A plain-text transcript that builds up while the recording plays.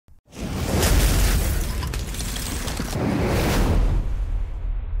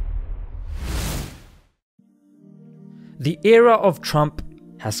The era of Trump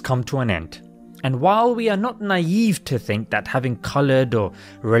has come to an end. And while we are not naive to think that having coloured or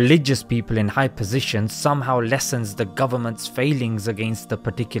religious people in high positions somehow lessens the government's failings against a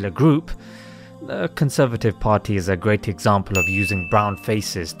particular group, the Conservative Party is a great example of using brown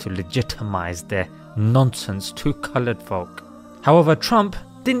faces to legitimise their nonsense to coloured folk. However, Trump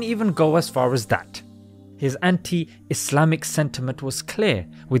didn't even go as far as that. His anti-Islamic sentiment was clear,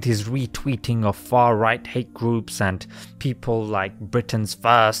 with his retweeting of far-right hate groups and people like Britain's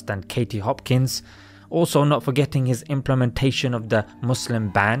First and Katie Hopkins, also not forgetting his implementation of the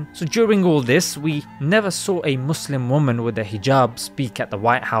Muslim ban. So during all this, we never saw a Muslim woman with a hijab speak at the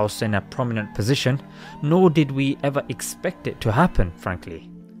White House in a prominent position, nor did we ever expect it to happen,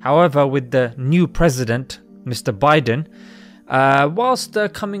 frankly. However, with the new president, Mr. Biden, whilst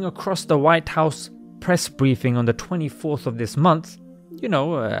coming across the White House press briefing on the 24th of this month,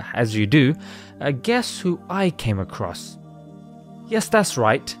 as you do, guess who I came across? Yes, that's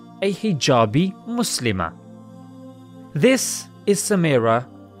right, a hijabi Muslima. This is Sameera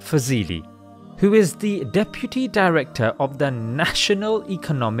Fazili, who is the Deputy Director of the National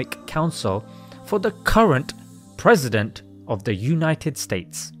Economic Council for the current President of the United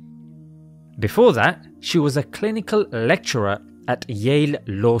States. Before that, she was a clinical lecturer at Yale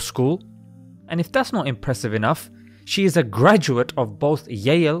Law School, and if that's not impressive enough, she is a graduate of both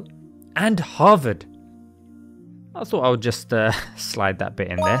Yale and Harvard. I thought I would just slide that bit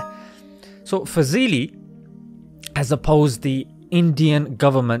in there. So Fazili has opposed the Indian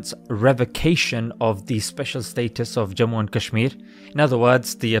government's revocation of the special status of Jammu and Kashmir. In other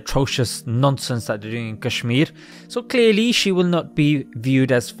words, the atrocious nonsense that they're doing in Kashmir. So clearly she will not be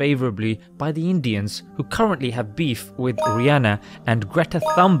viewed as favourably by the Indians, who currently have beef with Rihanna and Greta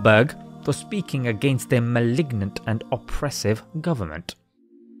Thunberg for speaking against their malignant and oppressive government.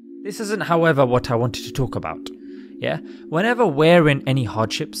 This isn't, however, what I wanted to talk about. Whenever we're in any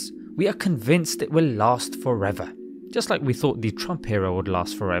hardships, we are convinced it will last forever, just like we thought the Trump era would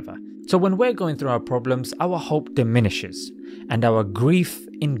last forever. So when we're going through our problems, our hope diminishes and our grief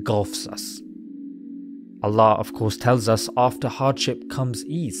engulfs us. Allah, of course, tells us after hardship comes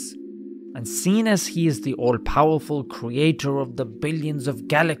ease. And seen as He is the all-powerful creator of the billions of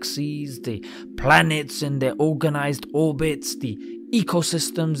galaxies, the planets in their organized orbits, the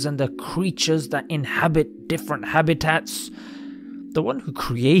ecosystems and the creatures that inhabit different habitats, the one who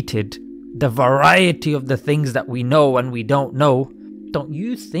created the variety of the things that we know and we don't know, don't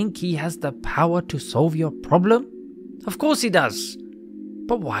you think He has the power to solve your problem? Of course He does.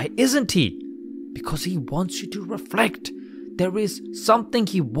 But why isn't He? Because He wants you to reflect. There is something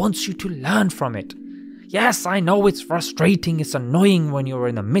He wants you to learn from it. Yes, I know it's frustrating, it's annoying when you're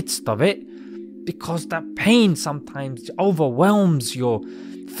in the midst of it, because that pain sometimes overwhelms your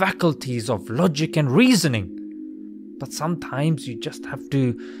faculties of logic and reasoning. But sometimes you just have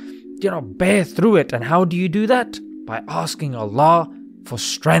to, bear through it. And how do you do that? By asking Allah for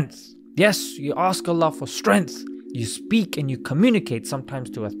strength. Yes, you ask Allah for strength. You speak and you communicate, sometimes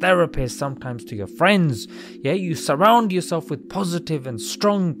to a therapist, sometimes to your friends. You surround yourself with positive and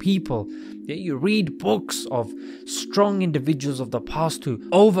strong people. You read books of strong individuals of the past who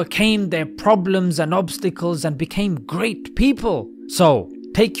overcame their problems and obstacles and became great people. So,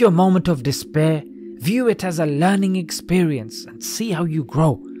 take your moment of despair, view it as a learning experience, and see how you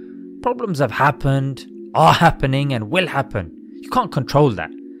grow. Problems have happened, are happening, and will happen. You can't control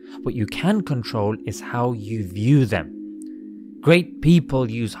that. What you can control is how you view them. Great people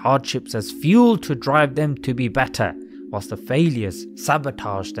use hardships as fuel to drive them to be better, whilst the failures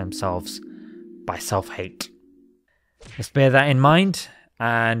sabotage themselves by self-hate. Let's bear that in mind,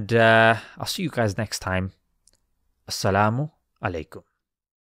 and I'll see you guys next time. Assalamu alaikum.